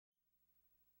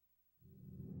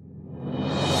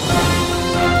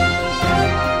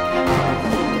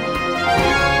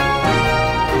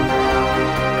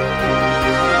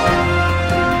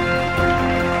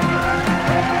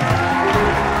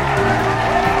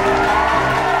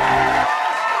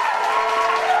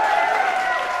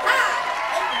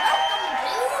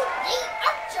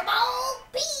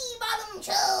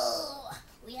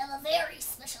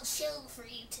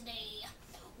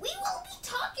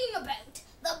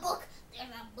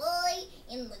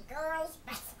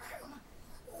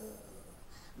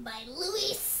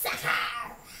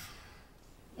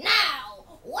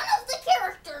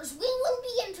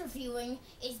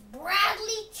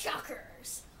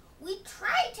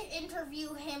to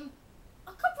interview him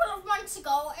a couple of months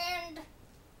ago, and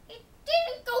it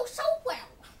didn't go so well.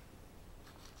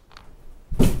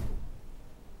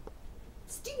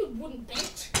 Stupid wooden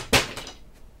bench.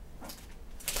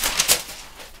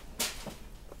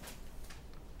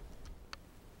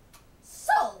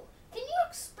 So, can you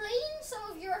explain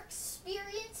some of your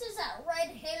experiences at Red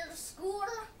Hill School?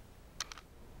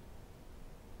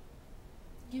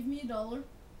 Give me $1,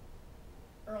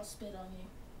 or I'll spit on you.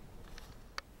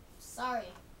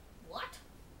 Sorry, what?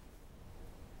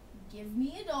 Give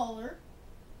me $1,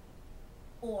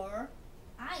 or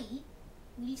I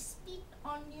will spit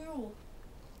on you.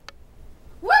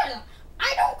 Well,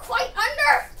 I don't quite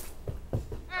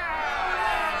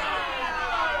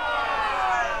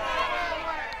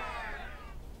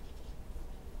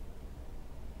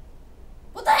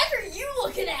What the heck are you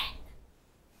looking at?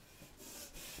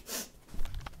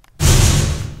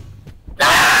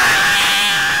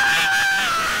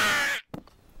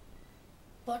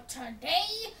 But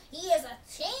today, he is a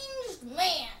changed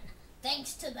man,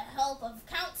 thanks to the help of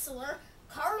counselor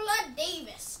Carla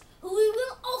Davis, who we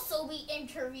will also be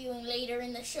interviewing later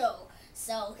in the show.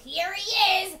 So here he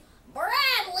is,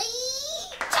 Bradley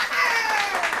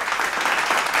Tucker!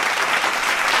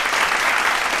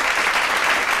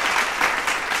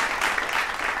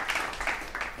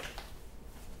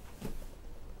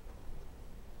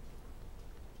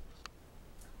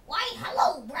 Why,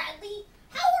 hello, Bradley.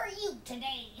 How are you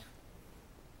today?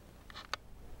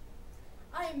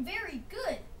 I am very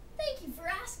good. Thank you for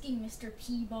asking, Mr.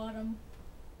 Peebottom.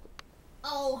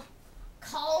 Oh,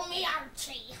 call me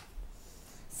Archie.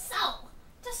 So,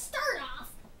 to start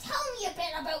off, tell me a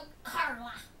bit about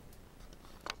Carla.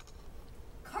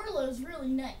 Carla is really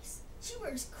nice. She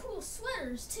wears cool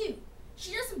sweaters, too.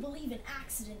 She doesn't believe in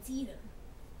accidents either.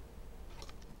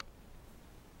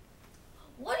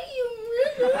 What do you mean?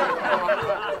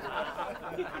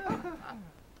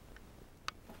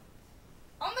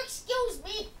 Excuse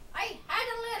me. I had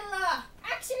a little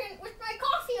accident with my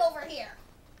coffee over here.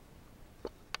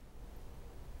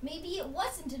 Maybe it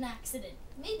wasn't an accident.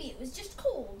 Maybe it was just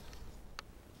cold.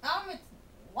 It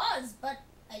was, but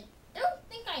I don't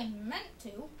think I meant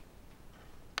to.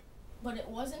 But it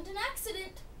wasn't an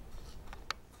accident.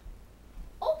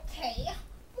 Okay,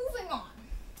 moving on.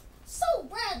 So,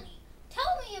 Bradley,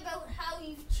 tell me about how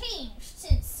you've changed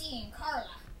since seeing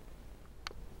Carla.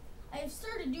 I have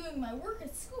started doing my work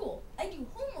at school. I do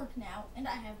homework now, and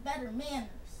I have better manners.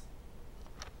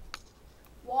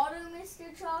 Water,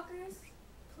 Mr. Chalkers?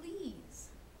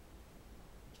 Please.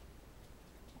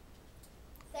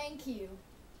 Thank you.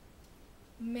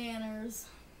 Manners.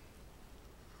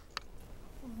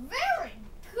 Very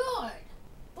good.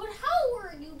 But how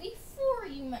were you before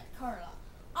you met Carla?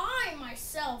 I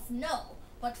myself know,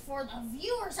 but for the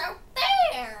viewers out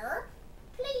there,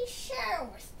 please share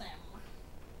with them.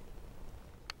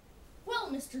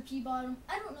 Well, Mr. Peebottom,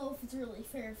 I don't know if it's really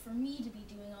fair for me to be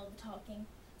doing all the talking,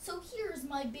 so here's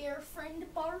my bear friend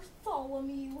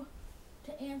Bartholomew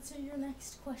to answer your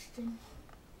next question.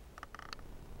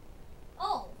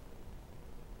 Oh.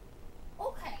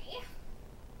 Okay.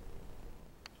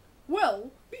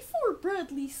 Well, before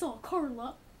Bradley saw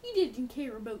Carla, he didn't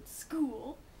care about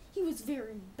school. He was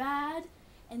very bad,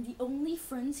 and the only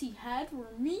friends he had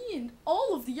were me and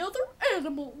all of the other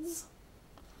animals.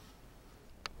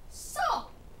 So,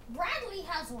 Bradley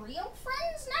has real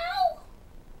friends now?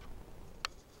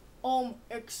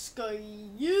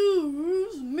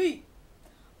 Excuse me.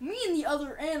 Me and the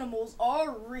other animals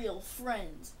are real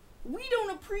friends. We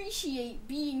don't appreciate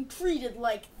being treated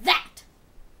like that.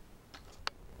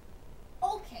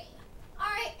 Okay,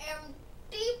 I am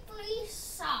deeply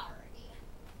sorry.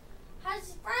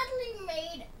 Has Bradley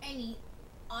made any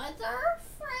other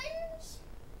friends?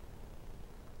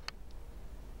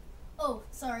 Oh,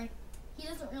 sorry. He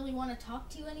doesn't really want to talk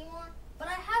to you anymore, but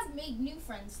I have made new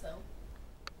friends, though.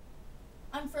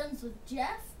 I'm friends with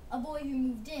Jeff, a boy who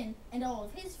moved in, and all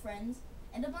of his friends,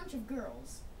 and a bunch of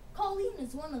girls. Colleen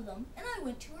is one of them, and I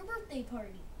went to her birthday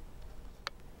party.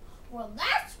 Well,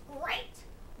 that's great.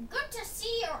 Good to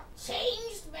see you're a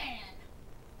changed man.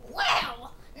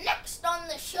 Well, next on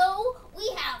the show, we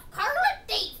have Carla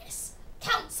Davis,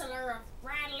 counselor of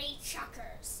Bradley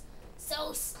Chuckers.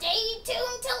 So stay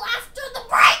tuned till after the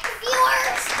break,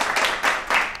 viewers!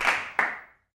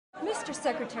 Mr.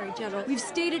 Secretary General, we've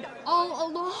stated all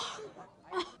along.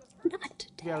 Oh, not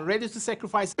today. We are ready to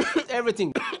sacrifice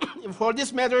everything for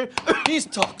this matter. These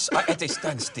talks are at a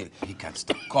standstill. He can't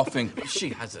stop coughing. She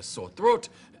has a sore throat.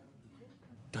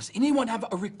 Does anyone have a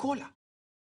Ricola?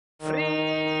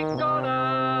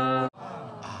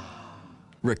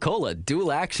 Ricola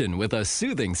Dual Action with a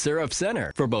soothing syrup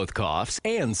center for both coughs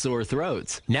and sore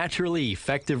throats. Naturally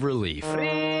effective relief. Hello,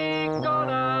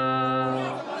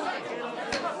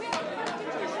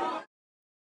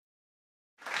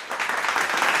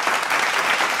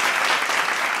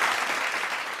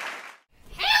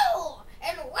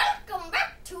 and welcome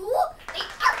back to the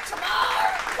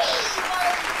Archibald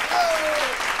Peebottom Show.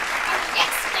 Our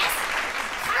next guest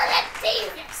is Carla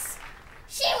Davis.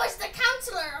 She was the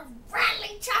counselor of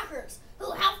Bradley Chalkers,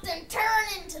 who helped him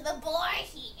turn into the boy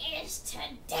he is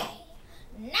today.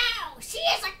 Now she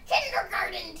is a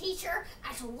kindergarten teacher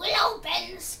at Willow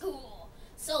Bend School.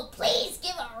 So please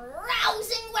give a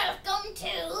rousing welcome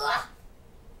to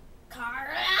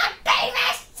Carla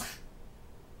Davis.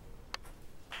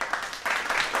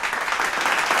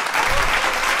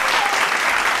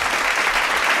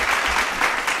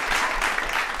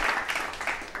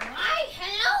 Why,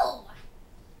 hello.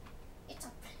 It's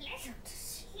a pleasure to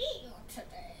see you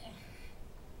today.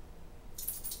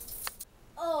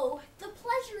 Oh, the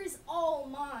pleasure is all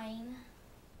mine.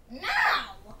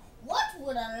 Now, what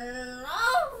would a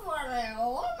lovely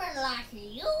woman like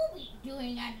you be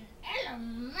doing at an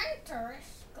elementary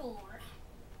school?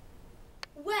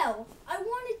 Well, I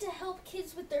wanted to help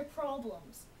kids with their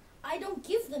problems. I don't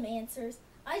give them answers,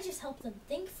 I just help them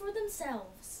think for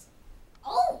themselves.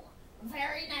 Oh,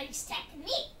 very nice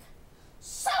technique.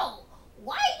 So,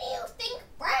 why do you think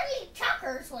Bradley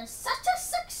Chalkers was such a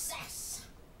success?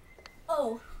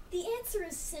 Oh, the answer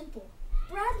is simple.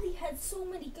 Bradley had so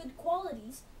many good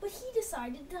qualities, but he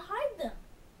decided to hide them.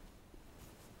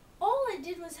 All I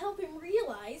did was help him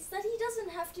realize that he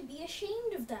doesn't have to be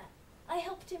ashamed of that. I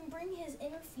helped him bring his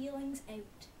inner feelings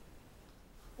out.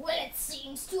 Well, it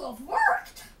seems to have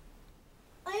worked.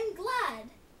 I'm glad.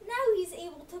 Now he's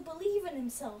able to believe in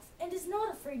himself and is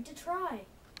not afraid to try.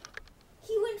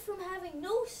 He went from having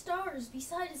no stars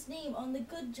beside his name on the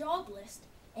good job list,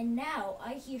 and now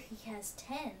I hear he has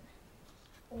 10.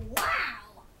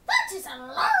 Wow, that is a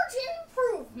large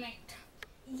improvement.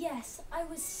 Yes, I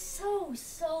was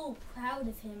so proud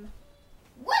of him.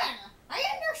 Well, I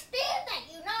understand that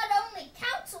you not only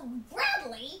counseled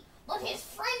Bradley, but his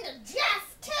friend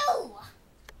Jeff too.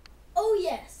 Oh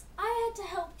yes, I had to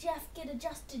help Jeff get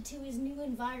adjusted to his new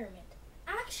environment.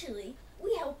 Actually,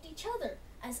 we helped each other,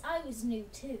 as I was new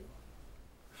too.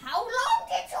 How long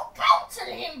did you counsel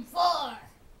him for?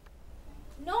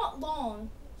 Not long.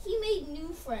 He made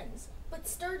new friends, but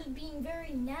started being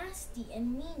very nasty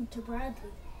and mean to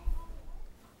Bradley.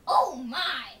 Oh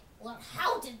my! Well,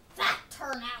 how did that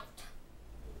turn out?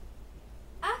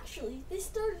 Actually, they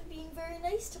started being very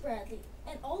nice to Bradley,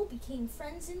 and all became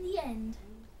friends in the end.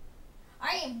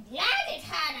 I am glad it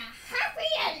had a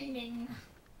happy ending.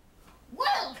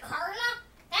 Well, Carla,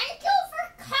 thank you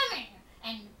for coming,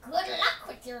 and good luck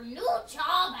with your new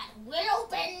job at Willow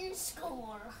Bend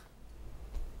School.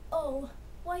 Oh,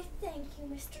 why thank you,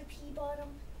 Mr.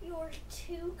 Peebottom. You're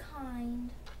too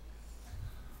kind.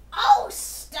 Oh,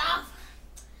 stuff.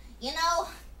 You know,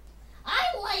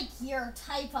 I like your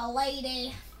type of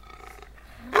lady.